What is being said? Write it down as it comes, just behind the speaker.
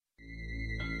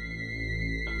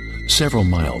Several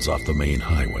miles off the main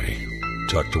highway,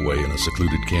 tucked away in a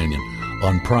secluded canyon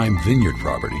on prime vineyard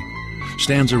property,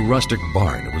 stands a rustic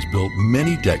barn that was built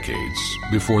many decades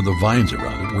before the vines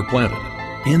around it were planted.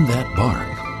 In that barn,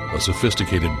 a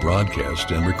sophisticated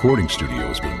broadcast and recording studio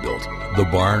has been built. The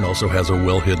barn also has a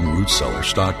well-hidden root cellar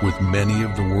stocked with many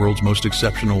of the world's most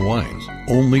exceptional wines,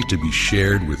 only to be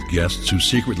shared with guests who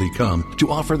secretly come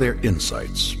to offer their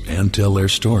insights and tell their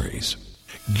stories.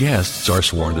 Guests are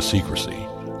sworn to secrecy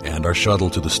and are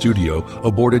shuttled to the studio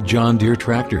aboard a John Deere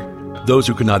tractor. Those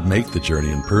who cannot make the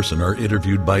journey in person are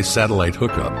interviewed by satellite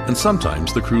hookup, and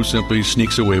sometimes the crew simply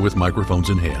sneaks away with microphones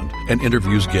in hand and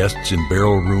interviews guests in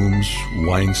barrel rooms,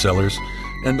 wine cellars,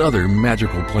 and other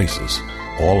magical places.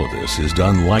 All of this is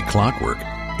done like clockwork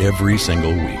every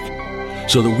single week,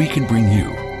 so that we can bring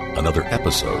you another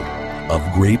episode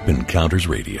of Grape Encounters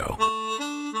Radio.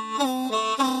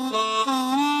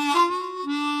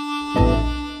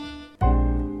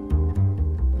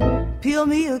 Peel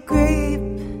me a grape,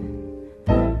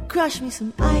 crush me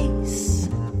some ice,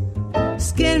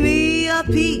 skin me a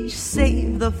peach,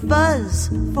 save the fuzz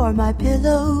for my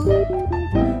pillow.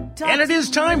 And it is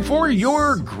time for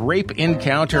your Grape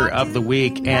Encounter of the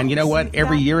Week. And you know what?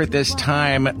 Every year at this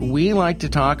time, we like to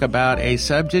talk about a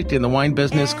subject in the wine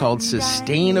business called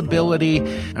sustainability.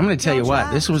 I'm going to tell you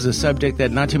what, this was a subject that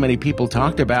not too many people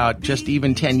talked about just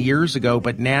even 10 years ago,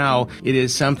 but now it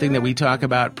is something that we talk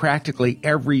about practically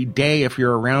every day if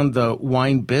you're around the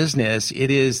wine business.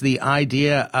 It is the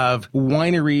idea of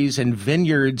wineries and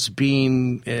vineyards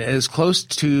being as close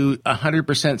to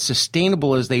 100%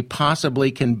 sustainable as they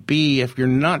possibly can be. If you're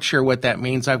not sure what that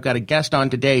means, I've got a guest on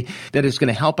today that is going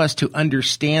to help us to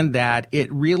understand that.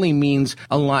 It really means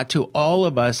a lot to all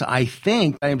of us, I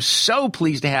think. I am so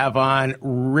pleased to have on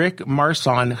Rick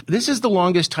Marson. This is the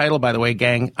longest title, by the way,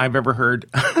 gang, I've ever heard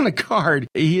on a card.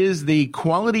 He is the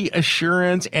Quality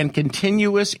Assurance and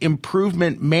Continuous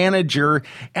Improvement Manager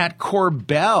at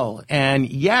Korbel. And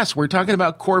yes, we're talking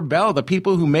about Korbel, the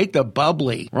people who make the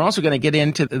bubbly. We're also going to get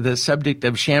into the subject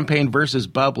of champagne versus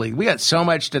bubbly. We got so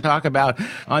much to talk about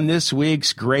on this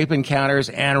week's Grape Encounters.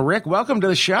 And Rick, welcome to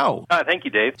the show. Thank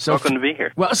you, Dave. Welcome to be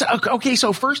here. Well,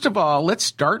 so first of all, let's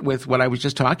start with what I was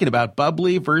just talking about,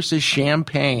 bubbly versus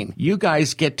champagne. You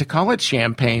guys get to call it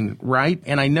champagne, right?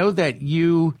 And I know that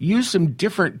you use some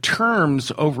different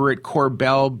terms over at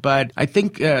Korbel, but I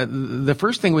think the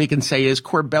first thing we can say is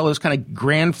Korbel is kind of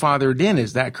grandfathered in.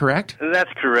 Is that correct?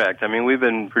 That's correct. I mean, we've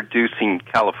been producing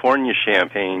California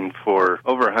champagne for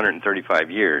over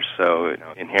 135 years, so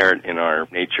inherent in our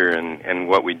nature and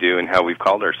what we do and how we've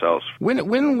called ourselves.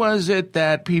 When was it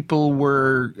that people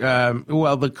were,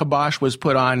 the kibosh was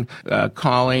put on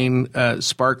calling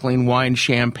sparkling wine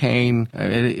champagne?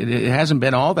 It hasn't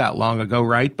been all that long ago,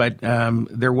 right? But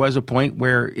there was a point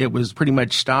where it was pretty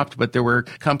much stopped, but there were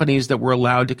companies that were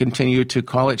allowed to continue to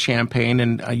call it champagne,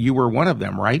 and you were one of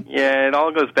them, right? Yeah, it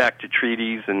all goes back to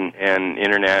treaties and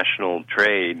international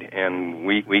trade, and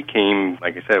we came,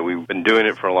 like I said, we've been doing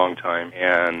it for a long time,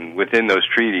 and within those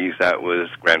treaties, that was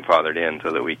grandfathered in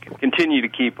so that we can continue to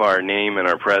keep our name and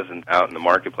our presence out in the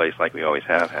marketplace like we always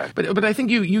have had. But I think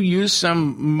you use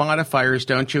some modifiers,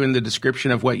 don't you, in the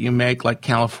description of what you make, like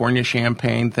California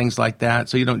champagne, things like that,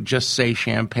 so you don't just say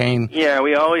champagne. Yeah,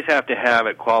 we always have to have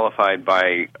it qualified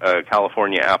by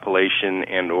California appellation,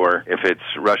 and or if it's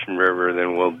Russian River,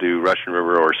 then we'll do Russian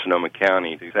River or Sonoma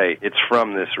County to say it's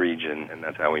from this region, and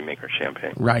that's how we make our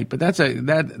champagne. Right, but that's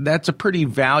a pretty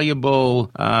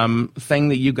valuable thing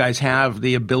that you guys have,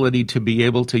 the ability to be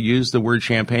able to use the word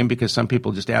champagne, because some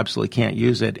people just absolutely can't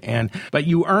use it. But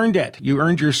you earned it. You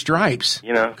earned your stripes.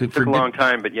 It took a long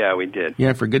time, but yeah, we did.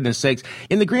 Yeah, for goodness sakes.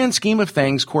 In the grand scheme of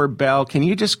things, Korbel, can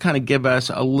you just kind of give us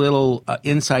a little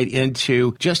insight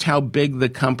into just how big the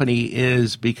company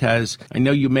is? Because I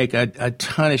know you make a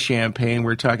ton of champagne.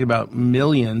 We're talking about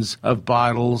millions of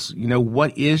bottles.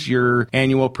 What is your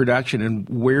annual production, and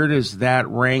where does that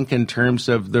rank in terms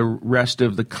of the rest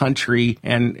of the country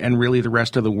and really the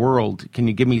rest of the world? Can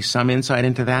you give me some insight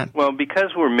into that? Well,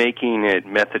 because we're making it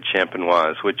method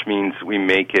champenoise, which means we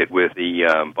make it with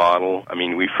the bottle. I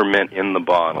mean, we ferment in the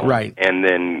bottle. Right. And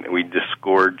then we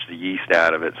disgorge the yeast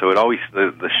out of it. So it always,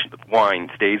 the wine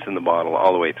stays in the bottle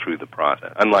all the way through the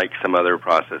process, unlike some other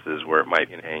processes where it might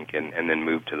be in ink and then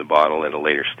move to the bottle at a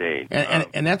later stage.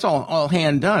 And that's all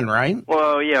hand done, right?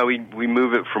 Well, yeah, we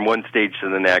move it from one stage to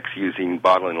the next using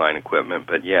bottling line equipment,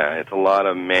 but yeah, it's a lot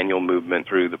of manual movement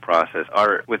through the process.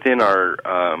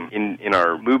 In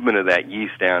our movement of that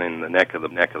yeast down in the neck of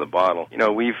the bottle,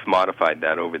 we've modified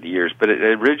that over the years, but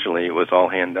originally it was all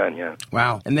hand done. Yeah.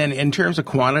 Wow. And then in terms of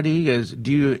quantity,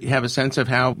 do you have a sense of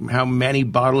how many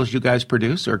bottles you guys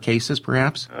produce, or cases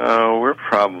perhaps? We're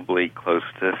probably close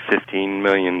to 15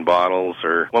 million bottles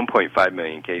or 1.5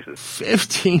 million cases.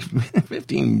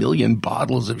 15 million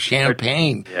bottles of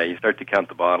champagne. Yeah, you start to count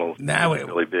the bottles. Now it's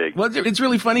really big. Well, it's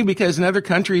really funny because in other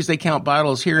countries they count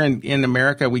bottles. Here in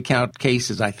America we count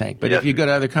cases, I think. But if you go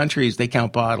to other countries, they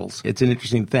count bottles. It's an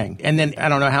interesting thing. And then I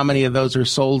don't know how many of those are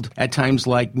sold at times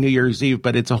like New Year's Eve,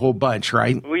 but it's a whole bunch,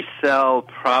 right? We sell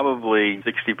probably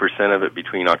 60% of it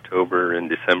between October and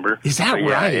December. Is that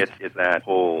right? Yeah, it's that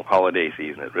whole holiday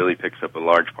season. It really picks up a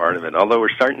large part of it. Although we're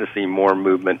starting to see more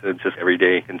movement of just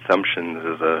everyday consumption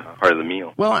as a part of the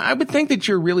meal. Well, I would think that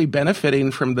you're really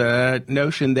benefiting from the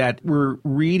notion that we're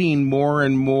reading more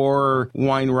and more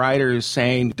wine writers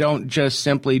saying don't just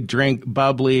simply drink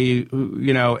bubbly,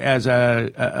 as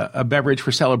a beverage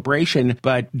for celebration,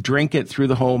 but drink it through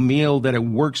the whole meal, that it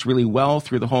works really well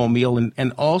through the whole meal.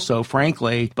 And also,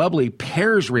 frankly, bubbly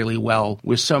pairs really well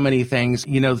with so many things,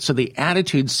 so the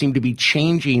attitudes seem to be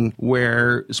changing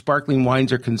where sparkling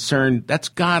wines are concerned. That's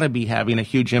got to be having a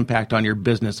huge impact on your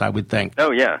business, I would think.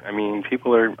 Oh, yeah. I mean,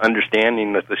 people are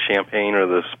understanding that the champagne or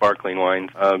the sparkling wines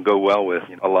go well with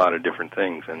a lot of different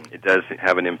things, and it does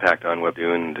have an impact on what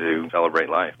we're doing to celebrate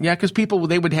life. Yeah, because people,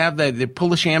 they would have they pull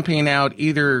the champagne out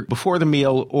either before the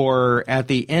meal or at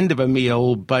the end of a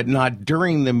meal, but not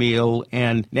during the meal.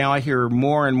 And now I hear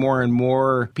more and more and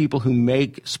more people who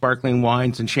make sparkling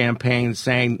wines and champagne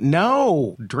saying,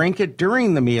 no, drink it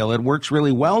during the meal. It works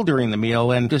really well during the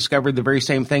meal, and discovered the very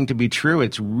same thing to be true.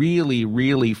 It's really,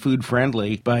 really food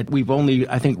friendly, but we've only,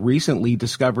 I think, recently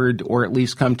discovered, or at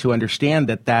least come to understand,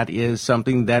 that is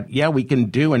something that, we can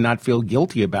do and not feel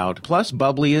guilty about. Plus,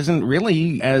 bubbly isn't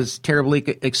really as terribly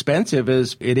expensive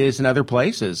as it is in other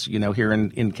places, here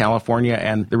in California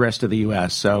and the rest of the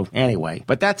U.S. So anyway,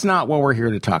 but that's not what we're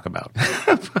here to talk about.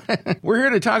 We're here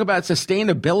to talk about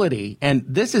sustainability, and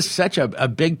this is such a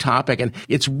big topic, and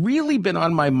it's really been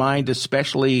on my mind,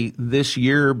 especially this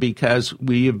year, because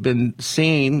we have been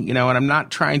seeing, and I'm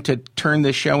not trying to turn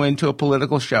this show into a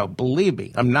political show. Believe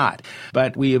me, I'm not.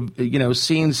 But we have,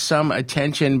 seen some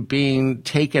attention being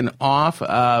taken off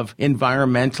of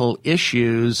environmental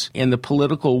issues in the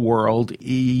political world,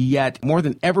 yet more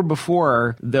than ever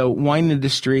before, the wine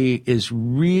industry is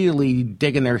really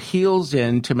digging their heels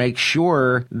in to make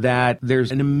sure that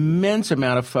there's an immense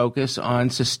amount of focus on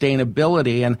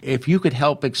sustainability. And if you could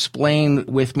help explain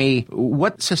with me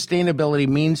what sustainability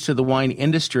means to the wine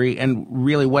industry and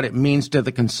really what it means to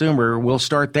the consumer, we'll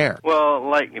start there. Well,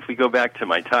 like if we go back to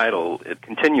my title, it's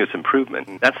continuous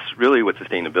improvement. That's really what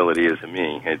sustainability is to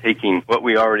me. It's taking what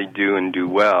we already do and do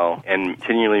well and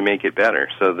continually make it better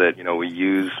so that, we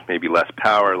use maybe less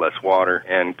power, less water,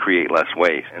 and create less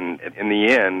waste. And in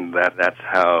the end, that's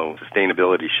how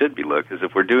sustainability should be looked, because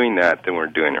if we're doing that, then we're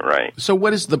doing it right. So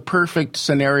what is the perfect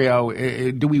scenario?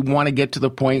 Do we want to get to the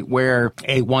point where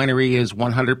a winery is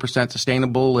 100%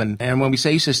 sustainable? And when we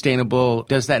say sustainable,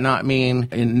 does that not mean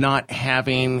not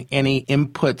having any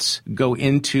inputs go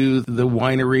into the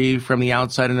winery from the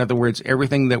outside? In other words,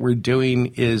 everything that we're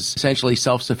doing is essentially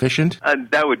self-sufficient?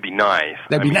 That would be nice.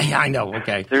 That'd be nice. I know.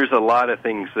 Okay. There's a lot of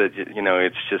things that,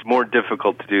 it's just more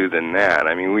difficult to do than that.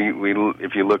 I mean, we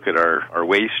if you look at our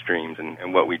waste streams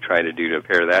and what we try to do to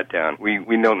pare that down,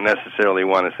 we don't necessarily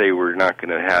want to say we're not going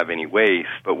to have any waste,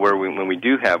 but when we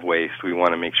do have waste, we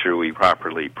want to make sure we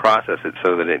properly process it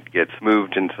so that it gets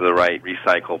moved into the right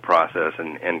recycle process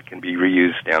and can be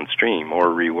reused downstream or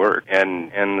reworked.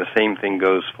 And the same thing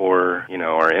goes for,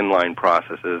 our inline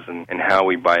processes and how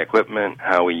we buy equipment,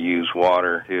 how we use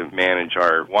water to manage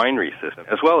our winery system,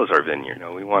 as well as our vineyard.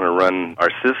 We want to run our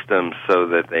systems so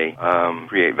that they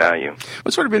create value.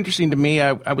 What's sort of interesting to me,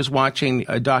 I was watching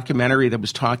a documentary that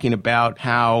was talking about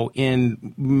how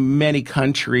in many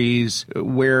countries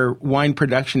where wine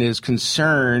production is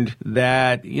concerned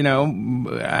that,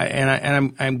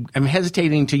 I'm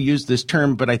hesitating to use this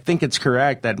term, but I think it's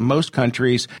correct that most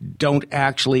countries don't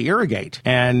actually irrigate.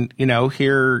 And,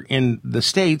 here in the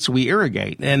States, we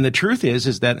irrigate. And the truth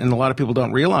is that, and a lot of people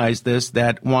don't realize this,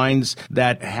 that wines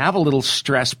that have a little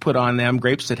stress put on them,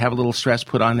 grapes that have a little stress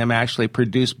put on them actually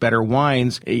produce better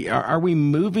wines. Are we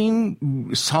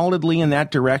moving solidly in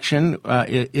that direction?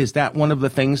 Is that one of the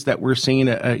things that we're seeing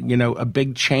a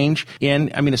big change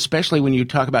in? I mean, especially when you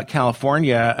talk about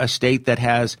California, a state that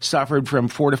has suffered from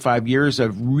 4 to 5 years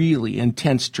of really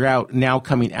intense drought now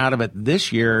coming out of it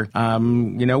this year.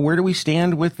 Where do we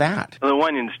stand with that? Well, the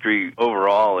wine industry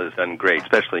overall has done great,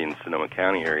 especially in Sonoma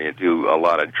County area, do a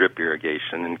lot of drip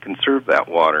irrigation and conserve that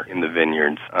water in the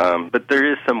vineyards. But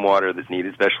there is some water that's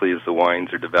needed, especially as the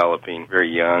wines are developing very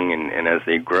young and as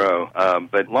they grow.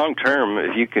 But long term,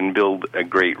 if you can build a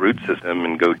great root system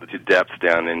and go to depths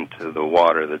down into the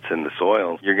water that's in the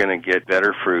soils, you're going to get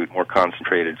better fruit, more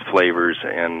concentrated flavors,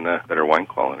 and better wine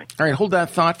quality. All right, hold that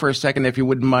thought for a second, if you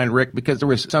wouldn't mind, Rick, because there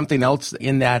was something else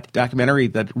in that documentary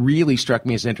that really struck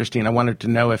me as interesting. I wanted to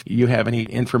know if you have any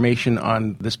information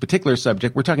on this particular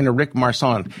subject. We're talking to Rick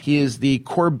Marsan. He is the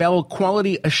Korbel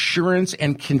Quality Assurance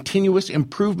and Continuous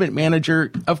Improvement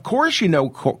Manager. Of course, you know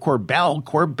Korbel.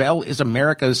 Korbel is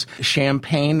America's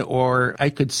champagne, or I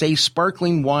could say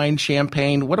sparkling wine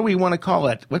champagne. What do we want to call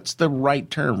it? What's the right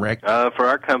term, Rick? For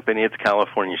our company, it's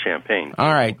California champagne.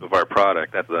 All right. Of our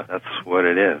product, that's what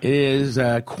it is. It is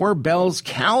Korbel's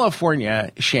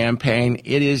California champagne.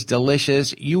 It is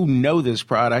delicious. You know this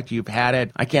product. You've had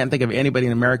it. I can't think of anybody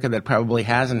in America that probably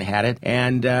hasn't had it.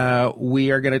 And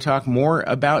we are going to talk more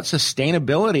about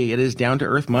sustainability. It is Down to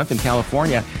Earth Month in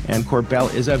California, and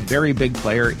Korbel is a very big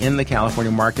player in the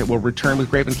California market. We'll return with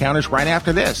Grape Encounters right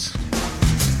after this.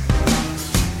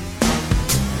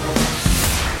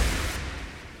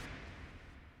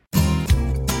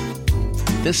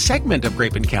 This segment of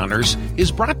Grape Encounters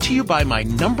is brought to you by my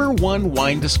number one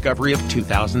wine discovery of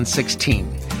 2016,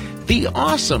 the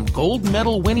awesome gold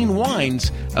medal winning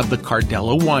wines of the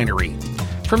Cardella Winery.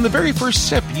 From the very first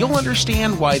sip, you'll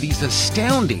understand why these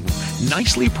astounding,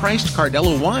 nicely priced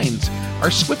Cardella wines are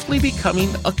swiftly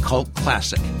becoming a cult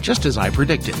classic, just as I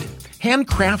predicted.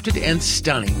 Handcrafted and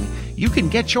stunning, you can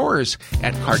get yours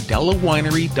at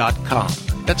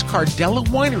cardellawinery.com. That's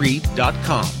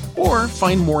cardellawinery.com. Or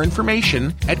find more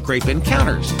information at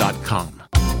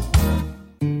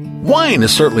grapeencounters.com. Wine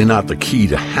is certainly not the key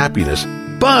to happiness,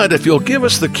 but if you'll give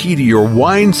us the key to your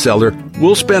wine cellar,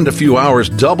 we'll spend a few hours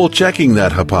double-checking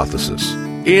that hypothesis.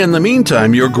 In the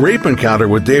meantime, your Grape Encounter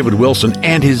with David Wilson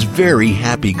and his very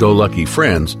happy-go-lucky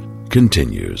friends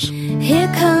continues.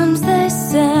 Here comes the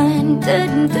sun,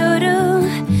 doo-doo-doo-doo.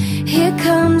 Here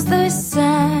comes the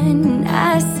sun,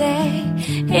 I say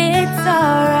it's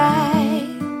alright.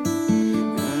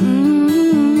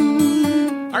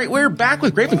 All right, we're back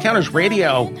with Grape Encounters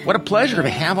Radio. What a pleasure to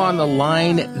have on the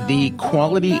line the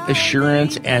Quality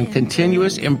Assurance and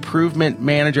Continuous Improvement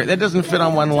Manager. That doesn't fit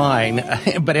on one line.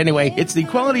 But anyway, it's the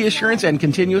Quality Assurance and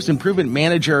Continuous Improvement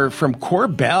Manager from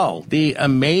Korbel, the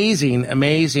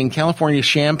amazing California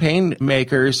champagne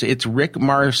makers. It's Rick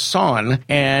Marsan.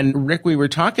 And Rick, we were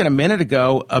talking a minute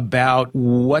ago about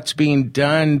what's being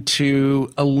done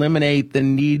to eliminate the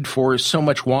need for so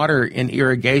much water in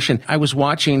irrigation. I was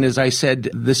watching, as I said,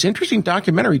 this interesting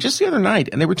documentary just the other night,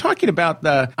 and they were talking about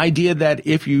the idea that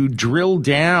if you drill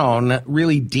down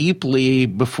really deeply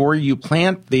before you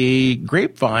plant the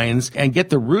grapevines and get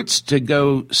the roots to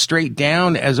go straight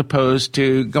down as opposed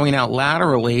to going out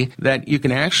laterally, that you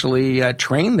can actually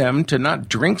train them to not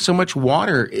drink so much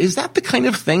water. Is that the kind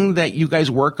of thing that you guys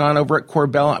work on over at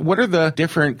Korbel? What are the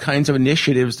different kinds of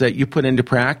initiatives that you put into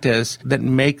practice that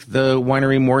make the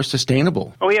winery more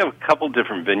sustainable? Well, we have a couple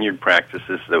different vineyard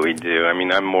practices that we do. I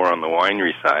mean, I'm more on the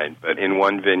winery side, but in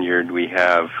one vineyard we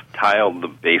have tiled the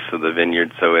base of the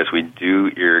vineyard, so as we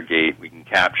do irrigate, we can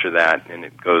capture that and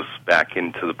it goes back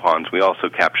into the ponds. We also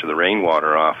capture the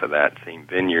rainwater off of that same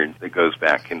vineyard that goes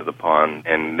back into the pond,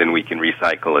 and then we can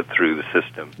recycle it through the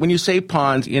system. When you say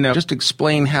ponds, just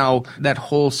explain how that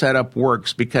whole setup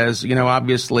works, because,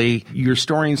 obviously you're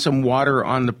storing some water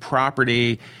on the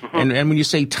property, and when you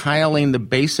say tiling the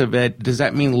base of it, does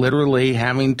that mean literally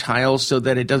having tiles so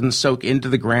that it doesn't soak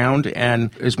into the ground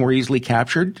and is more easily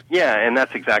captured? Yeah, and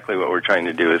that's exactly what we're trying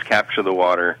to do, is capture the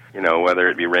water, whether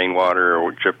it be rainwater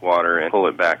or drip water, and pull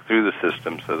it back through the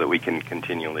system so that we can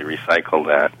continually recycle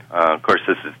that. Of course,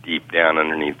 this is deep down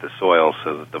underneath the soil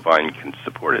so that the vine can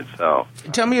support itself.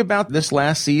 Tell me about this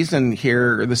last season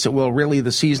here, really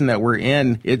the season that we're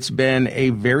in. It's been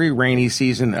a very rainy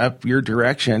season up your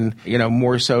direction,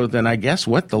 more so than, I guess,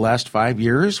 the last 5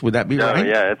 years? Would that be right?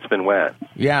 Yeah, it's been wet.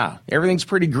 Yeah, everything's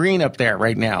pretty green up there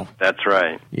right now. That's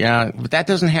right. Yeah, but that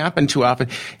doesn't happen too often.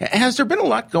 Has there been a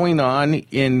lot going on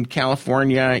in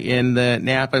California, in the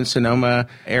Napa and Sonoma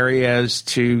areas,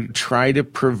 to try to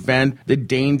prevent the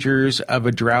dangers of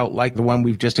a drought like the one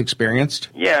we've just experienced?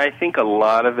 Yeah, I think a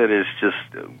lot of it is just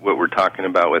what we're talking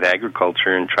about with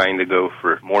agriculture and trying to go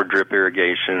for more drip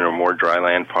irrigation or more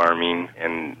dryland farming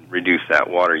and reduce that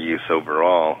water use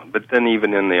overall. But then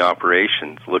even in the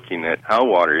operations, looking at how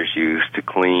water is used to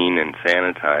clean and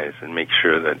sanitize and make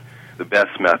sure that the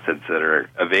best methods that are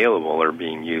available are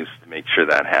being used to make sure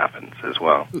that happens as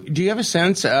well. Do you have a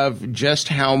sense of just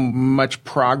how much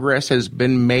progress has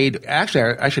been made?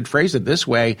 Actually, I should phrase it this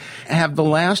way. Have the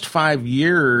last 5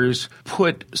 years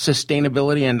put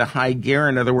sustainability into high gear?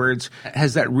 In other words,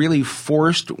 has that really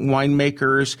forced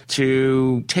winemakers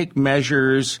to take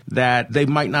measures that they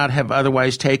might not have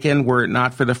otherwise taken were it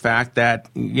not for the fact that,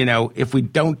 if we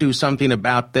don't do something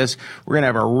about this, we're going to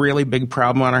have a really big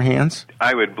problem on our hands?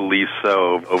 I would believe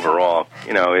so overall.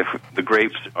 If the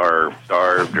grapes are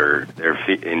starved or they're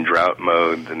in drought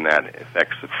mode, then that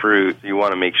affects the fruit. You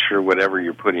want to make sure whatever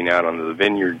you're putting out onto the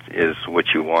vineyard is what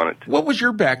you want it to. What was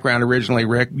your background originally,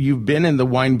 Rick? You've been in the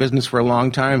wine business for a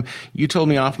long time. You told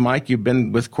me off mic you've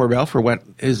been with Korbel for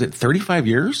 35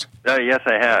 years? Yes,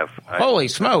 I have. Holy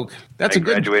smoke. I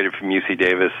graduated from UC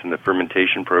Davis in the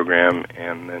fermentation program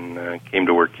and then came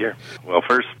to work here. Well,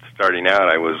 first, starting out,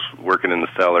 I was working in the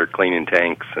cellar, cleaning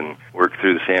tanks, and worked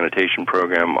through the sanitation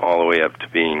program all the way up to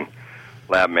being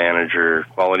lab manager,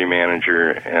 quality manager,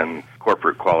 and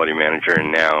corporate quality manager,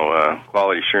 and now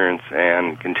quality assurance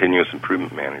and continuous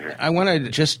improvement manager. I want to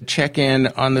just check in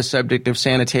on the subject of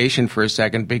sanitation for a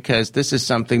second, because this is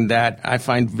something that I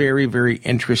find very, very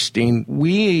interesting.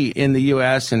 We in the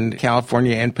U.S. and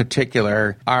California in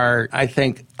particular are, I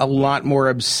think, a lot more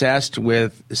obsessed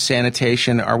with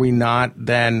sanitation, are we not,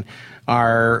 than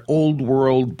our old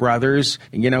world brothers.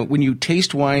 When you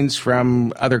taste wines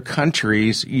from other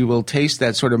countries, you will taste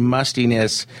that sort of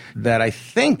mustiness that I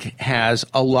think has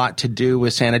a lot to do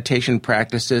with sanitation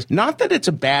practices. Not that it's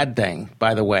a bad thing,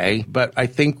 by the way, but I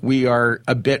think we are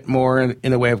a bit more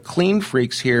in the way of clean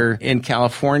freaks here in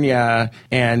California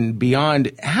and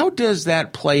beyond. How does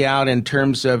that play out in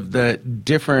terms of the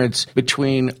difference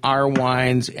between our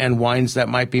wines and wines that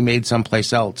might be made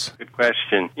someplace else? Good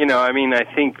question. I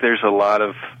think there's a lot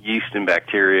of yeast and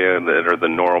bacteria that are the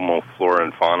normal flora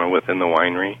and fauna within the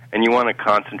winery, and you want to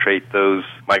concentrate those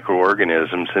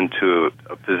microorganisms into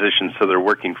a position so they're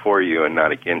working for you and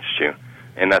not against you.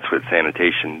 And that's what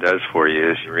sanitation does for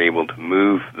you, is you're able to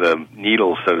move the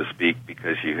needle, so to speak,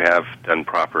 because you have done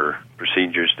proper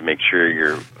procedures to make sure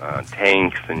your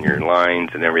tanks and your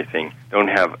lines and everything don't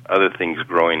have other things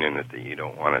growing in it that you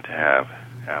don't want it to have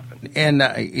happen. And,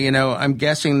 I'm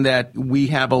guessing that we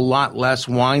have a lot less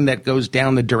wine that goes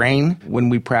down the drain when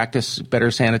we practice better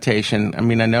sanitation.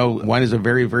 I know wine is a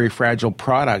very, very fragile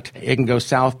product. It can go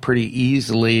south pretty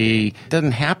easily. It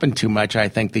doesn't happen too much, I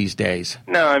think, these days.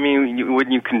 No,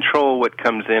 when you control what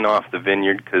comes in off the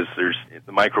vineyard, because there's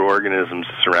the microorganisms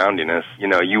surrounding us,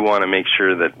 you want to make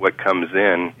sure that what comes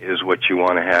in is what you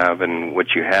want to have, and what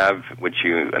you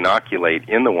inoculate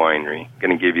in the winery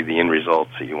going to give you the end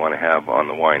results that you want to have on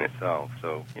the wine itself.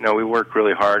 So, we work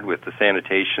really hard with the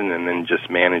sanitation and then just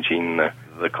managing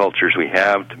the cultures we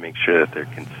have to make sure that they're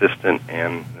consistent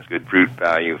and there's good fruit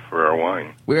value for our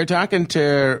wine. We are talking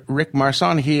to Rick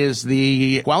Marsan. He is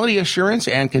the Quality Assurance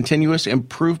and Continuous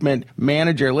Improvement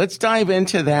Manager. Let's dive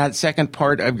into that second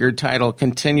part of your title,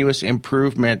 Continuous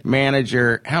Improvement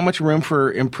Manager. How much room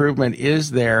for improvement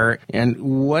is there, and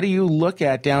what do you look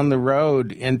at down the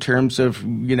road in terms of,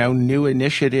 new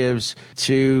initiatives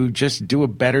to just do a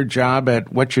better job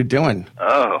at what you're doing?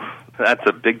 Oh, that's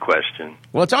a big question.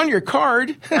 Well, it's on your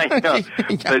card. I know.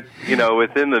 But,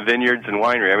 within the vineyards and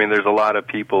winery, there's a lot of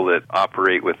people that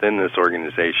operate within this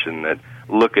organization that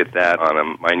look at that on a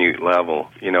minute level.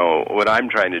 What I'm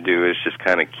trying to do is just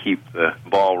kind of keep the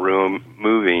ballroom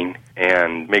moving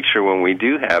and make sure when we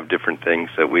do have different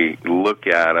things that we look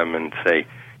at them and say,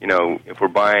 if we're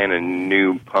buying a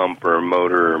new pump or a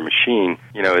motor or machine,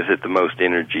 is it the most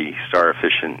Energy Star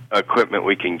efficient equipment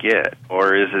we can get?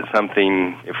 Or is it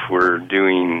something, if we're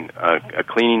doing a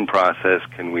cleaning process,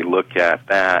 can we look at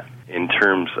that in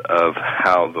terms of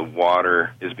how the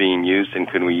water is being used, and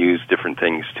can we use different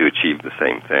things to achieve the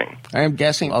same thing? I'm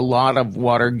guessing a lot of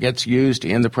water gets used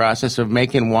in the process of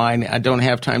making wine. I don't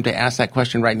have time to ask that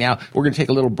question right now. We're going to take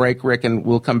a little break, Rick, and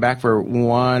we'll come back for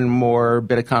one more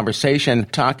bit of conversation,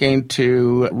 talking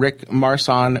to Rick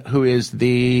Marsan, who is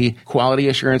the Quality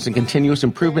Assurance and Continuous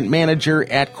Improvement Manager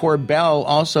at Korbel,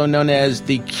 also known as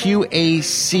the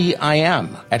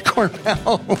QACIM at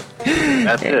Korbel.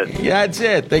 That's it. Yeah, that's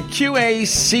it. The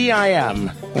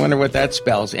QACIM. I wonder what that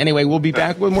spells. Anyway, we'll be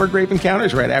back with more Grape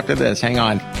Encounters right after this. Hang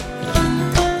on.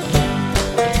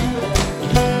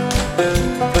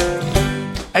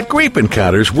 At Grape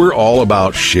Encounters, we're all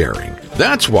about sharing.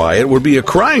 That's why it would be a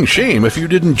crying shame if you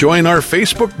didn't join our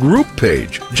Facebook group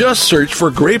page. Just search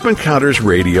for Grape Encounters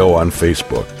Radio on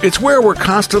Facebook. It's where we're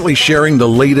constantly sharing the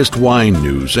latest wine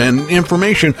news and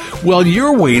information while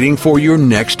you're waiting for your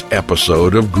next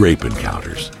episode of Grape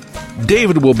Encounters.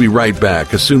 David will be right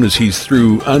back as soon as he's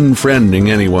through unfriending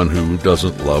anyone who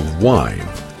doesn't love wine.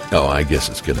 Oh, I guess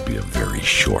it's going to be a very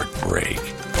short break.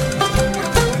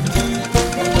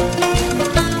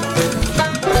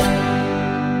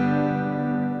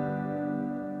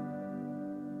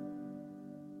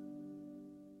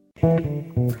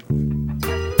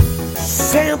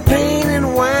 Champagne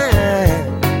and wine.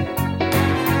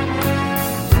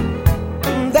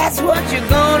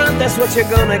 That's what you're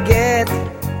gonna get.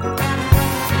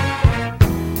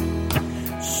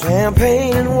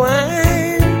 Champagne and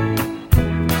wine.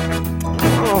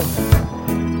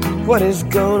 Oh, what is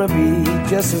gonna be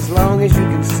just as long as you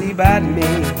can see by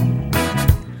me.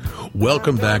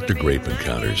 Welcome back to Grape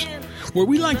Encounters, where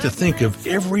we like to think of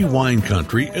every wine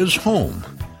country as home.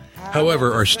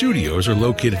 However, our studios are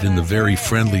located in the very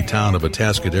friendly town of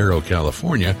Atascadero,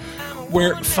 California,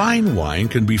 where fine wine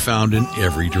can be found in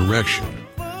every direction,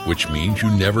 which means you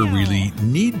never really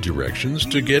need directions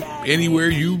to get anywhere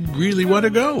you really want to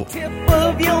go. Tip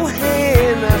of your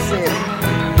hand, I said,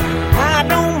 I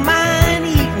don't mind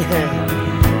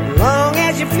eating, long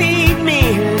as you feed me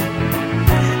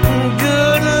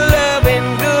good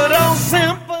loving, good old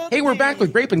simple. Hey, we're back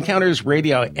with Grape Encounters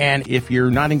Radio, and if you're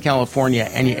not in California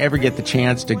and you ever get the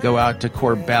chance to go out to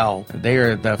Korbel, they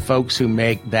are the folks who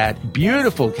make that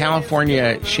beautiful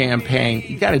California champagne.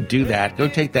 You got to do that. Go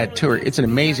take that tour. It's an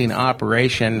amazing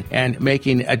operation and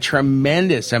making a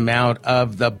tremendous amount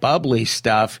of the bubbly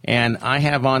stuff. And I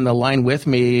have on the line with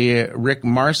me Rick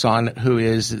Marson, who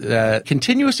is the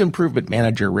Continuous Improvement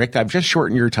Manager. Rick, I've just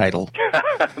shortened your title.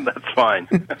 That's fine.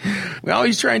 We're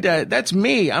always trying to, that's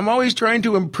me. I'm always trying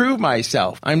to improve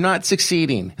myself. I'm not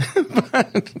succeeding.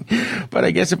 but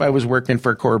I guess if I was working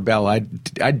for Korbel,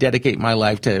 I'd dedicate my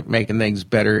life to making things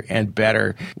better and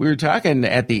better. We were talking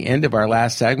at the end of our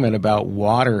last segment about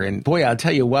water, and boy, I'll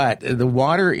tell you what, the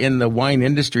water in the wine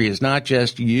industry is not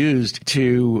just used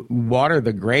to water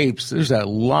the grapes. There's a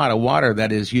lot of water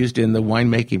that is used in the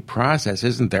winemaking process,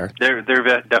 isn't there? There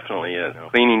definitely is.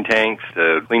 Cleaning tanks,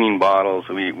 cleaning bottles.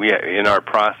 We in our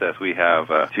process we have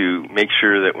to make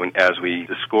sure that as we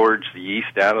disgorge the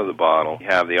yeast out of the bottle, we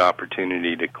have the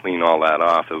opportunity to clean all that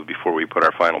off. So before we put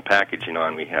our final packaging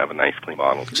on, we have a nice clean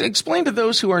bottle. Explain to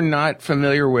those who are not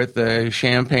familiar with the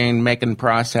champagne making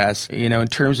process, in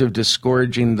terms of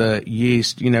disgorging the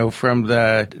yeast, from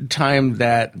the time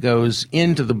that goes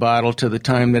into the bottle to the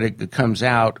time that it comes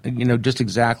out, just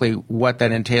exactly what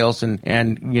that entails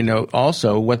and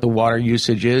also what the water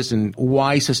usage is and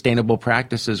why sustainable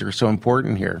practices are so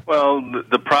important here. Well,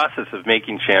 the process of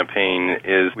making champagne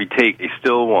is we take a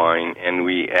still wine and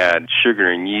we add sugar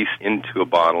and yeast into a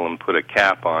bottle and put a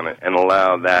cap on it and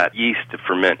allow that yeast to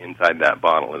ferment inside that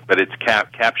bottle. But it's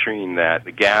capturing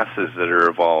the gases that are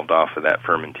evolved off of that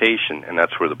fermentation, and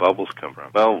that's where the bubbles come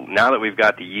from. Well, now that we've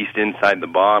got the yeast inside the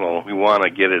bottle, we want to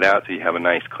get it out so you have a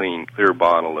nice, clean, clear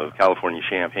bottle of California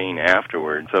champagne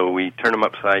afterwards. So we turn them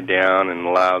upside down and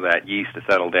allow that yeast to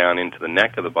settle down into the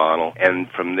neck of the bottle, and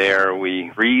from there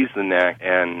we freeze the neck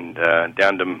and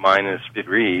down to minus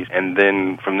degrees, and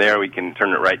then from there we can turn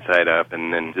it right side up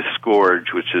and then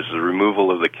disgorge, which is the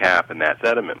removal of the cap and that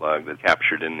sediment plug that's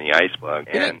captured in the ice plug.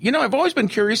 And I've always been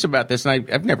curious about this, and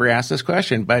I've never asked this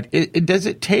question, but does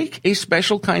it take a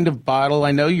special kind of bottle?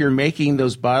 I know you're making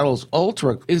those bottles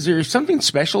ultra. Is there something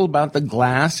special about the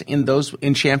glass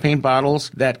in champagne bottles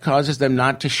that causes them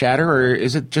not to shatter, or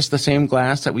is it just the same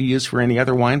glass that we use for any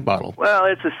other wine bottle? Well,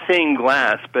 it's the same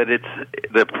glass, but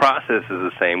the process is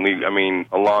the same.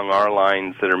 Along our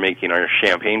lines that are making our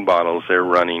champagne bottles, they're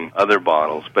running other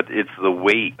bottles, but it's the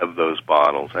weight of those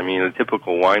bottles. A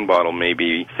typical wine bottle may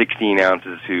be 16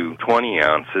 ounces to 20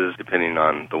 ounces, depending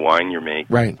on the wine you're making.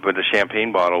 Right. But the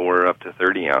champagne bottle, we're up to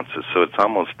 30 ounces, so it's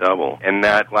almost double. And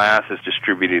that glass is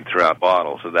distributed throughout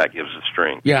bottles, so that gives the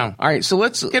strength. Yeah. All right. So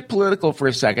let's get political for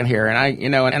a second here. And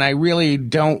I really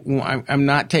I'm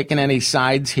not taking any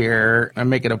sides here. I'm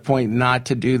making a point not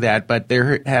to do that, but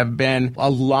there have been a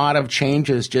lot of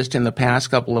changes just in the past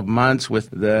couple of months with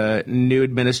the new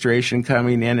administration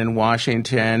coming in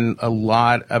Washington. A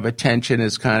lot of attention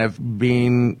is kind of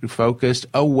being focused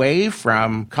away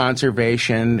from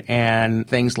conservation and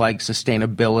things like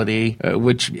sustainability,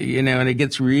 which, and it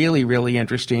gets really, really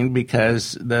interesting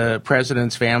because the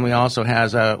president's family also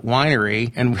has a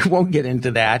winery, and we won't get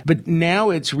into that. But now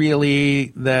it's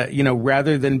really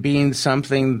rather than being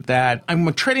something that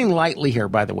I'm treading lightly here,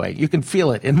 by the way. You can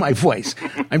feel it in my voice.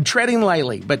 I'm treading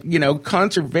lightly, but,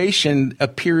 conservation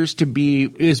appears to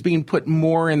is being put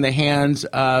more in the hands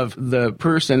of the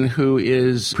person who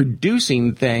is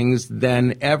producing things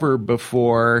than ever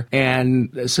before. And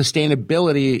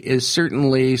sustainability is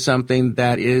certainly something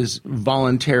that is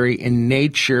voluntary in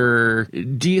nature.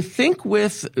 Do you think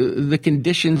with the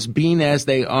conditions being as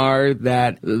they are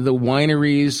that the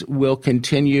wineries will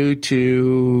continue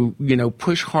to,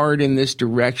 push hard in this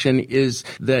direction? Is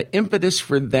the impetus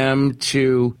for them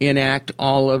to enact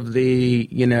all of the,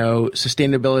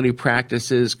 sustainability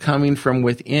practices coming from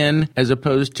within as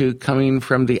opposed to coming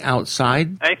from the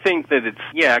outside? I think that it's,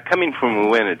 coming from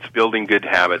within, it's building good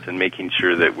habits and making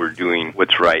sure that we're doing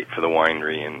what's right for the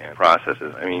winery and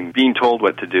processes. I mean, being told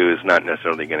what to do is not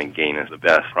necessarily going to gain us the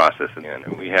best process.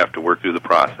 And we have to work through the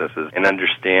processes and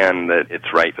understand that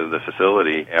it's right for the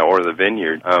facility or the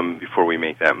vineyard before we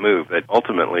make that move. But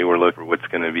ultimately, we're looking for what's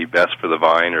going to be best for the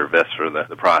vine or best for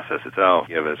the process itself,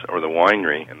 or the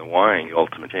winery and the wine, the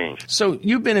ultimate change. So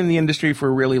you've been in the industry for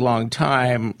a really long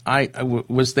time. I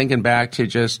was thinking back to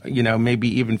just,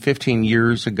 maybe even 15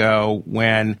 years ago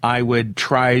when I would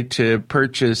try to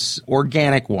purchase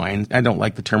organic wine. I don't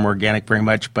like the term organic very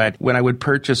much, but when I would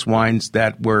purchase wines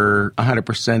that were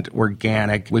 100%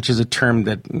 organic, which is a term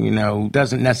that,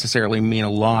 doesn't necessarily mean a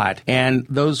lot. And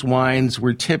those wines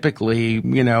were typically,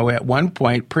 at one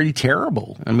point pretty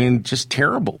terrible. I mean, just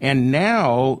terrible. And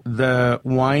now the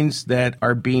wines that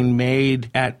are being made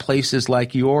at places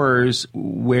like yours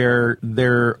where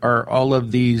there are all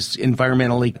of these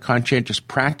environmentally conscientious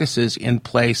practices in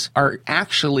place are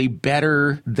actually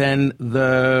better than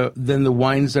the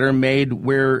wines that are made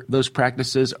where those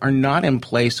practices are not in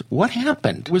place. What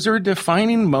happened? Was there a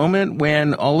defining moment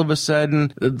when all of a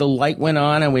sudden the light went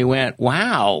on and we went,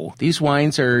 wow, these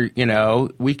wines are,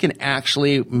 we can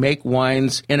actually make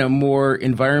wines in a more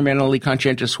environmentally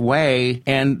conscientious way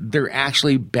and they're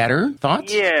actually better?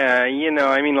 Thoughts? Yeah,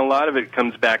 a lot of it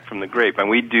comes back from the grape. And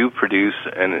we do produce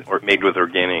or made with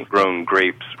organic grown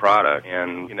grapes product.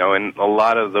 And, and a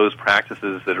lot of those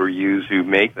practices that are used to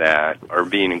make that are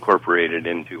being incorporated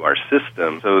into our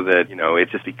system so that, it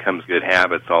just becomes good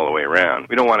habits all the way around.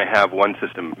 We don't want to have one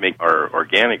system make our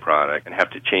organic product and have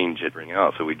to change it, bring it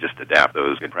out. So we just adapt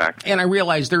those good practices. And I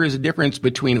realize there is a difference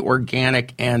between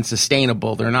organic and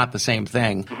sustainable. They're not the same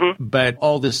thing. Mm-hmm. But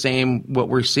all the same, what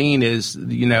we're seeing is,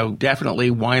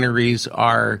 definitely wineries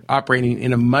are operating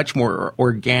in a much more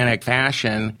organic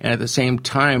fashion and at the same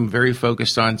time very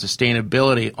focused on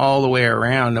sustainability all the way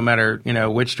around. No matter,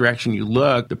 which direction you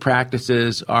look, the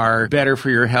practices are better for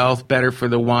your health, better for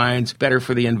the wines, better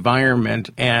for the environment.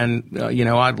 And,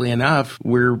 oddly enough,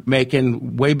 we're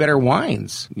making way better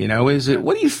wines.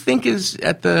 What do you think is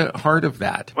at the heart of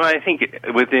that? Well, I think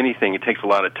with anything, it takes a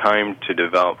lot of time to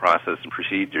develop process and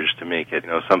procedures to make it,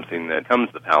 something that becomes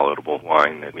the palatable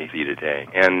wine that we see today.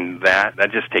 And that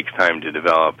just takes time to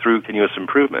develop through continuous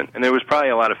improvement. And there was probably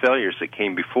a lot of failures that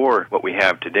came before what we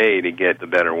have today to get the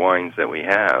better wines that we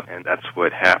have. And that's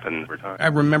what happened over time. I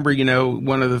remember,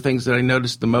 one of the things that I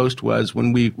noticed the most was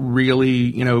when we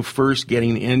really, first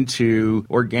getting into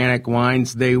organic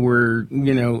wines, they were,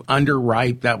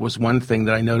 underripe. That was one thing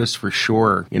that I noticed for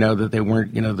sure, that they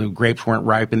weren't, the grapes weren't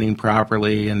ripening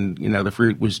properly and, the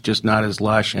fruit was just not as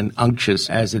lush and unctuous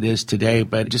as it is today.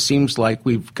 But it just seems like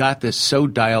we've got this so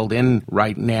dialed in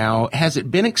right now. Has it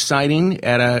been exciting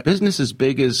at a business as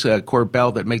big as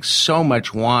Korbel that makes so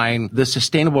much wine, the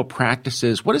sustainable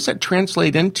practices? What does that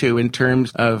translate into in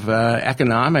terms of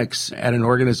economics at an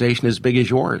organization as big as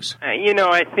yours?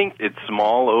 I think it's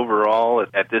small overall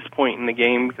at this point in the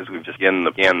game because we've just began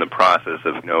the process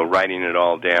of, writing it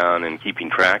all down and keeping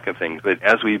track of things. But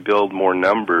as we build more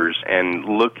numbers and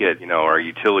look at, our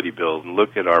utility bills and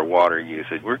look at our water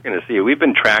usage, we're going to see it. We've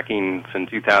been tracking since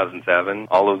 2007,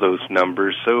 all of those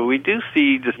numbers. So we do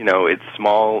see just, it's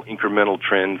small incremental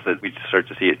trends that we start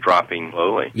to see it dropping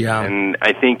slowly. Yeah. And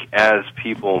I think as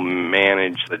people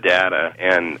manage the data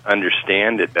and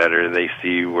understand it better, they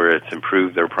see where it's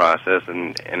improved their process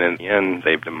and in the end,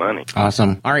 saved them money.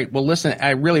 Awesome. All right. Well, listen,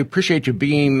 I really appreciate you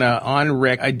being on,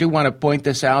 Rick. I do want to point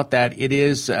this out that it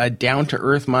is Down to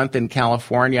Earth Month in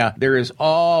California. There is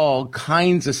all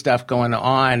kinds of stuff going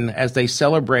on as they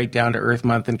celebrate Down to Earth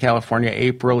Month in California.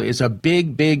 April is a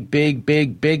big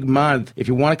month. If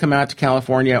you want to come out to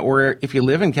California, or if you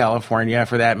live in California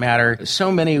for that matter,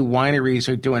 so many wineries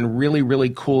are doing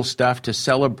really cool stuff to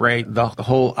celebrate the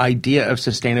whole idea of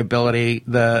sustainability.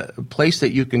 The place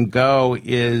that you can go though,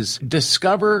 is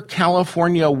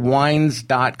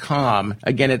discovercaliforniawines.com.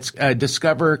 Again, it's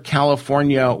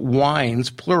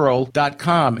discovercaliforniawines,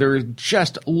 plural.com. There are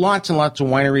just lots and lots of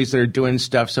wineries that are doing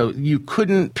stuff, so you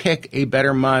couldn't pick a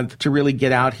better month to really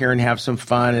get out here and have some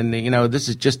fun. And, this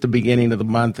is just the beginning of the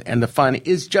month, and the fun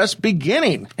is just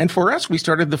beginning. And for us, we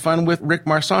started the fun with Rick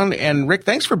Marsan. And Rick,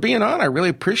 thanks for being on. I really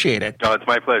appreciate it. Oh, it's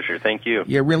my pleasure. Thank you.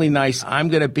 You're really nice. I'm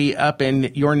going to be up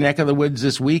in your neck of the woods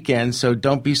this weekend, so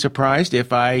don't be surprised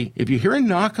if you hear a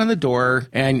knock on the door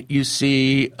and you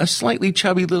see a slightly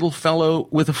chubby little fellow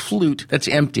with a flute that's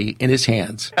empty in his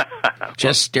hands,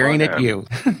 just staring at you.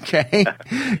 Okay?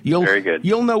 Very good.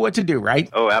 You'll know what to do, right?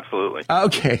 Oh, absolutely.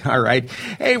 Okay. All right.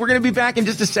 Hey, we're going to be back in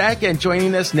just a second.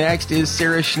 Joining us next is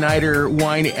Sarah Schneider,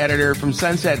 wine editor from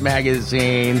Sunset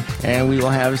Magazine, and we will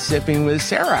have Sipping with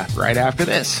Sarah right after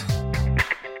this.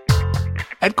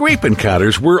 At Grape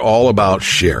Encounters, we're all about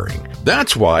sharing.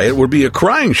 That's why it would be a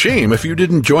crying shame if you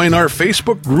didn't join our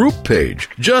Facebook group page.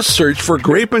 Just search for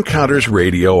Grape Encounters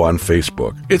Radio on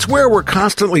Facebook. It's where we're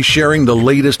constantly sharing the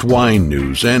latest wine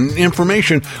news and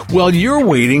information while you're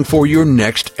waiting for your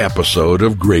next episode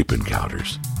of Grape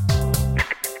Encounters.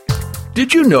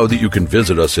 Did you know that you can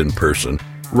visit us in person?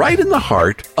 Right in the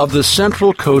heart of the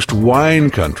Central Coast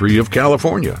wine country of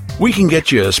California. We can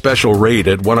get you a special rate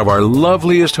at one of our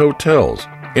loveliest hotels,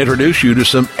 introduce you to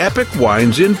some epic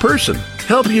wines in person,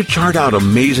 help you chart out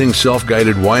amazing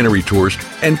self-guided winery tours,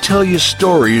 and tell you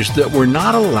stories that we're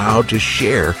not allowed to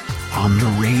share on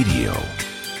the radio.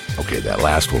 Okay, that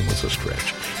last one was a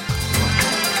stretch.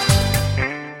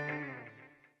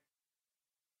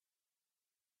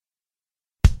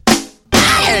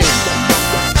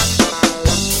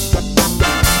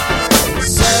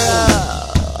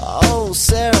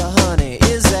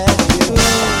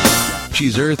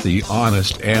 She's earthy,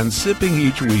 honest, and sipping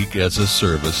each week as a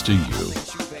service to you.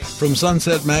 From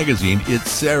Sunset Magazine, it's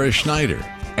Sarah Schneider,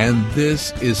 and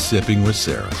this is Sipping with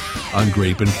Sarah on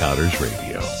Grape Encounters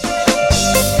Radio.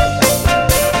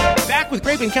 With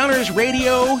Grape Encounters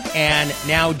Radio, and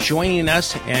now joining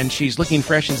us, and she's looking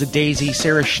fresh as a daisy,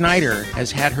 Sarah Schneider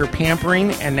has had her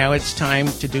pampering, and now it's time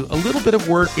to do a little bit of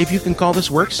work, if you can call this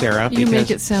work, Sarah. You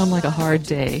make it sound like a hard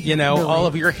day. Really. All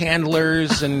of your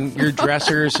handlers and your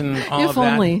dressers and all of that.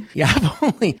 If only. Yeah, if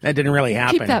only. That didn't really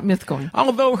happen. Keep that myth going.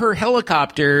 Although her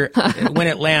helicopter, when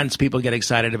it lands, people get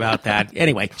excited about that.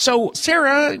 Anyway, so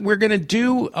Sarah, we're going to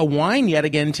do a wine yet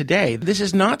again today. This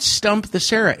is not Stump the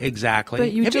Sarah exactly. But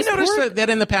Have you noticed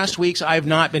that in the past weeks, I've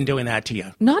not been doing that to you?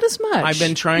 Not as much. I've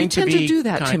been trying to be to do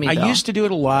that kind. to me, though. I used to do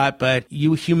it a lot, but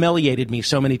you humiliated me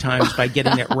so many times by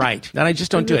getting it right. Then I just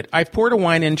don't do it. I've poured a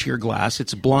wine into your glass.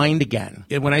 It's blind again.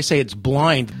 And when I say it's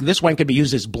blind, this wine could be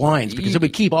used as blinds because it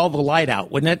would keep all the light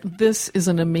out, wouldn't it? This is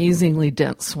an amazingly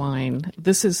dense wine.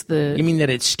 This is You mean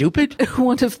that it's stupid?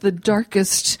 One of the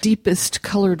darkest, deepest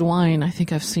colored wine I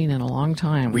think I've seen in a long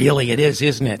time. Really, it is,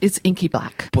 isn't it? It's inky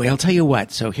black. Boy, I'll tell you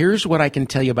what. So here's what I can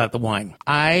tell you about the wine.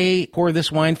 I pour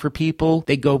this wine for people.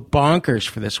 They go bonkers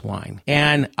for this wine.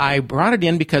 And I brought it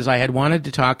in because I had wanted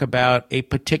to talk about a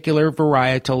particular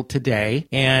varietal today,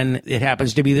 and it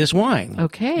happens to be this wine.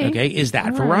 Okay. Is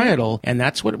that varietal? Right. And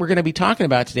that's what we're going to be talking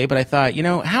about today. But I thought,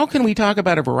 how can we talk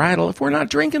about a varietal if we're not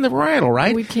drinking the varietal,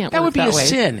 right? We can't. That would be a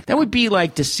sin. That would be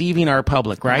like deceiving our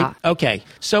public, right? Yeah. Okay.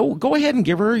 So go ahead and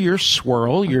give her your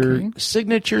swirl, your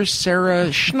signature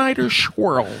Sarah Schneider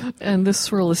swirl. And this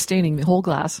swirl is staining the whole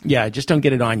glass. Yeah, just don't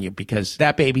get it on you because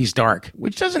that baby's dark,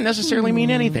 which doesn't necessarily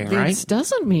mean anything, right? It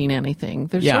doesn't mean anything.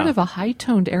 There's sort of a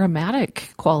high-toned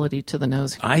aromatic quality to the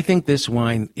nose. I think this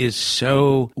wine is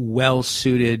so well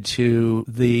suited to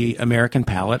the American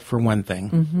palate, for one thing.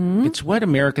 Mm-hmm. It's what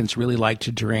Americans really like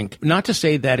to drink. Not to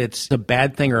say that it's a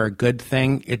bad thing or a good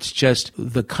thing. It's just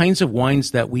the kinds of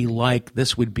wines that we like,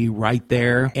 this would be right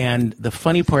there. And the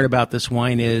funny part about this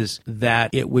wine is that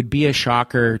it would be a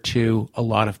shocker to a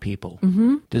lot of people.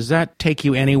 Mm-hmm. Does that take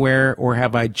you anywhere, or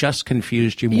have I just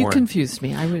confused you more? You confused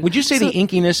me. Would you say the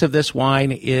inkiness of this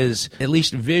wine is, at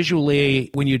least visually,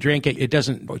 when you drink it, it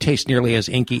doesn't taste nearly as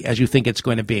inky as you think it's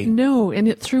going to be? No, and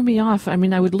it threw me off. I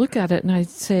mean, I would look at it and I'd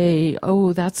say,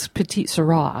 oh, that's Petit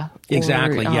Syrah.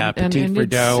 Exactly, Petit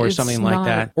Verdot or something like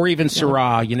that. Or even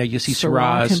Syrah. You see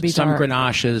Syrahs, some dark.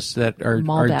 Grenaches that are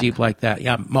deep like that.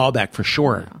 Yeah, Malbec for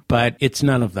sure. Yeah. But it's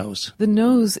none of those. The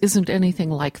nose isn't anything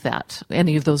like that,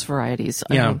 any of those varieties.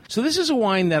 So this is a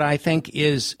wine that I think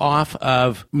is off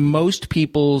of most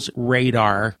people's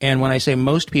radar. And when I say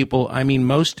most people, I mean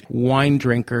most wine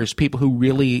drinkers, people who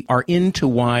really are into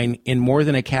wine in more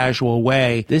than a casual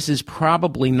way. This is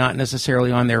probably not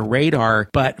necessarily on their radar,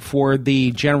 but for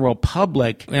the general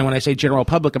public, and when I say general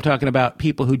public, I'm talking about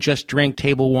people who just drink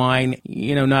table wine,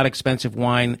 not expensive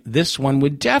wine, this one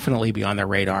would definitely be on their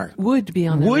radar. Would be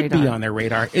on their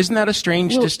radar. Isn't that a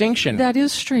strange distinction? That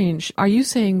is strange. Are you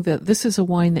saying that this is a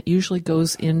wine that usually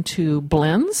goes into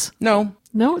blends?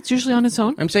 No, it's usually on its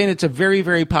own? I'm saying it's a very,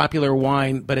 very popular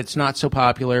wine, but it's not so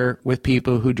popular with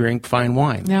people who drink fine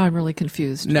wine. Now I'm really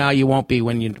confused. Now you won't be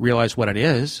when you realize what it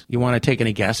is. You want to take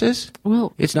any guesses?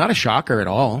 Well, it's not a shocker at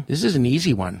all. This is an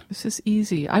easy one. This is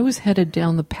easy. I was headed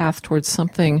down the path towards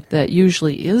something that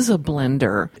usually is a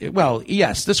blender. Well,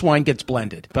 yes, this wine gets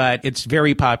blended, but it's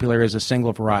very popular as a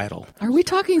single varietal. Are we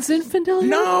talking Zinfandel?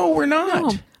 No, we're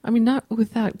not. No. I mean, not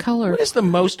with that color. What is the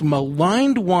most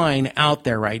maligned wine out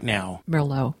there right now?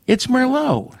 Merlot. It's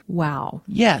Merlot. Wow.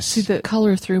 Yes. See, the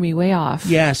color threw me way off.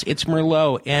 Yes, it's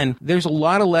Merlot. And there's a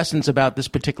lot of lessons about this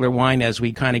particular wine as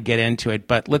we kind of get into it.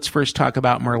 But let's first talk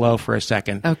about Merlot for a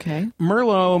second. Okay.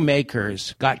 Merlot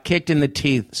makers got kicked in the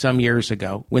teeth some years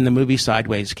ago when the movie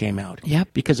Sideways came out.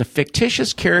 Yep. Because a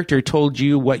fictitious character told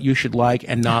you what you should like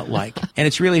and not like. And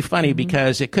it's really funny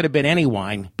because it could have been any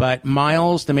wine. But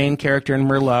Miles, the main character in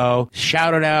Merlot,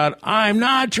 shouted out, "I'm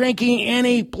not drinking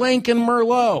any blanking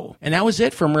Merlot." And that was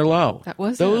it for Merlot.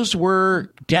 Those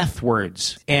were death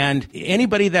words. And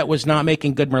anybody that was not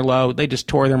making good Merlot, they just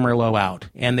tore their Merlot out.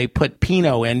 And they put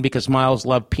Pinot in because Miles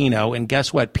loved Pinot. And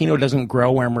guess what? Pinot doesn't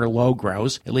grow where Merlot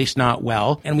grows, at least not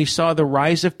well. And we saw the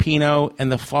rise of Pinot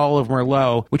and the fall of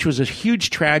Merlot, which was a huge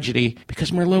tragedy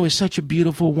because Merlot is such a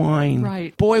beautiful wine.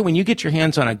 Right. Boy, when you get your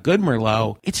hands on a good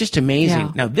Merlot, it's just amazing.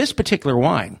 Yeah. Now, this particular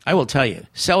wine, I will tell you,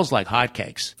 sells like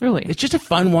hotcakes. Really? It's just a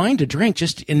fun wine to drink,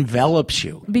 just envelops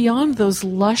you. Beyond those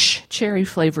lush cherry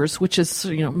flavors, which is,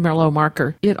 Merlot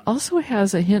marker, it also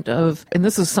has a hint of, and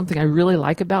this is something I really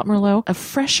like about Merlot, a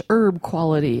fresh herb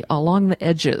quality along the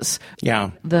edges. Yeah.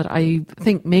 That I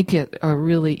think make it a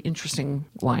really interesting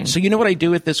wine. So you know what I do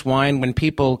with this wine? When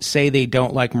people say they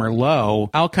don't like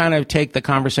Merlot, I'll kind of take the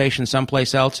conversation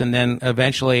someplace else, and then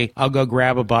eventually I'll go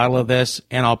grab a bottle of this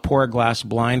and I'll pour a glass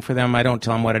blind for them. I don't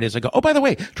tell them what it is. I go, "Oh, by the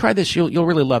way, try this. You'll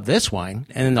really love this wine."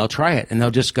 And then they'll try it and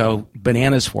they'll just go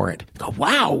bananas for it. Go,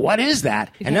 "Wow, what is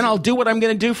that?" And then I'll do what I'm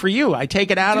going to do for you. I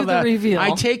take it out of the reveal.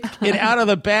 I take it out of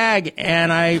the bag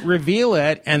and I reveal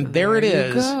it, and there it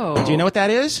is. Go. Do you know what that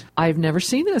is? I've never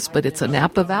seen this, but it's a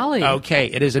Napa Valley. Okay,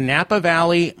 it is a Napa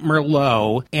Valley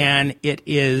Merlot, and it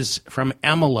is from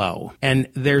Emilo. And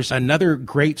there's another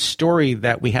great story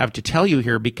that we have to tell you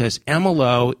here, because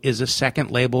Emilo is a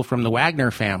second label from the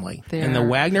Wagner family. And the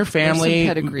Wagner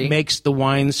family makes the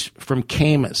wines from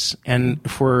Caymus. And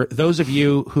for those of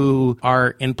you who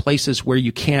are in places where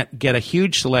you can't get a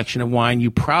huge selection of wine,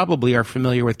 you probably are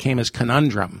familiar with Caymus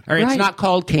Conundrum. Or it's not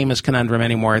called Caymus Conundrum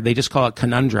anymore. They just call it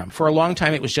Conundrum. For a long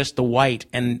time, it was just the white,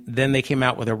 and then they came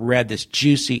out with a red, this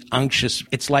juicy, unctuous,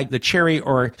 it's like the cherry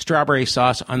or strawberry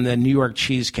sauce on the New York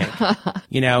cheesecake.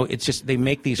 It's just, they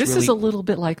make these This is a little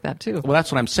bit like that, too. Well,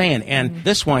 that's what I'm saying. And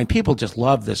this wine, people just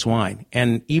love this wine.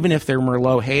 And even if they're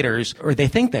Merlot haters, or they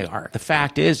think they are, the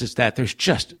fact is that there's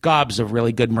just gobs of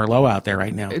really good Merlot out there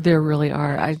right now. There really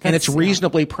are. And it's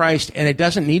reasonably priced, and it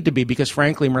doesn't need to be, because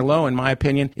frankly, Merlot, in my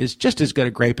opinion, is just as good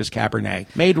a grape as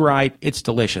Cabernet. Made right, it's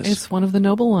delicious. It's one of the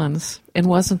noble ones. And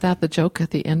wasn't that the joke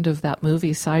at the end of that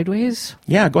movie, Sideways?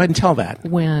 Yeah, go ahead and tell that.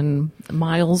 When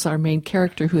Miles, our main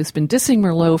character, who has been dissing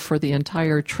Merlot for the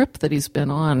entire trip that he's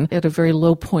been on, at a very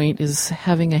low point is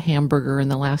having a hamburger in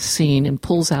the last scene and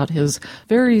pulls out his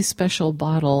very special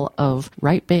bottle of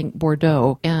Right Bank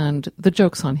Bordeaux. And the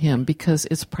joke's on him because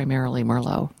it's primarily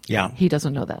Merlot. Yeah. He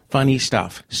doesn't know that. Funny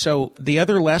stuff. So the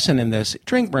other lesson in this,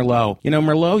 drink Merlot.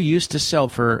 Merlot used to sell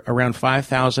for around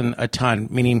 $5,000 a ton,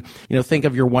 meaning, think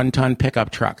of your 1-ton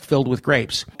pickup truck filled with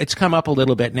grapes. It's come up a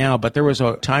little bit now, but there was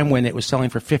a time when it was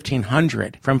selling for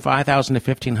 $1,500, from $5,000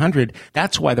 to $1,500.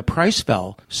 That's why the price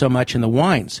fell so much in the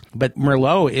wines. But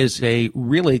Merlot is a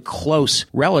really close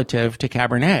relative to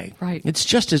Cabernet. Right. It's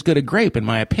just as good a grape, in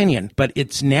my opinion, but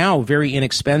it's now very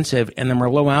inexpensive, and the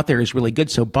Merlot out there is really good,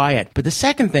 so buy it. But the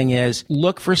second thing is,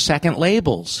 look for second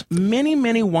labels. Many,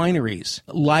 many wineries,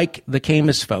 like the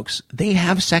Caymus folks, they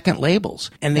have second labels,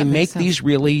 and they make these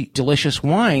really delicious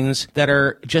wines that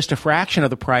are just a fraction of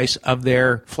the price of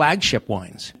their flagship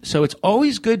wines. So it's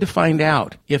always good to find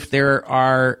out if there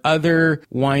are other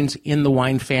wines in the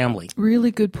wine family.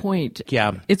 Really good point.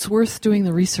 Yeah. It's worth doing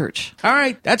the research. All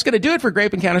right. That's going to do it for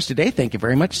Grape Encounters today. Thank you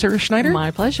very much, Sarah Schneider.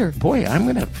 My pleasure. Boy, I'm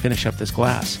going to finish up this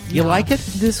glass. You like it?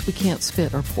 This we can't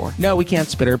spit or pour. No, we can't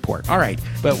spit or pour. All right.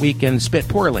 But we can spit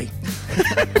poorly.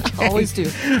 Always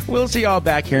do. We'll see you all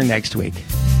back here next week.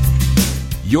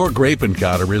 Your Grape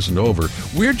Encounter isn't over.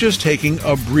 We're just taking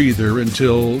a breather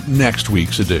until next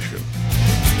week's edition.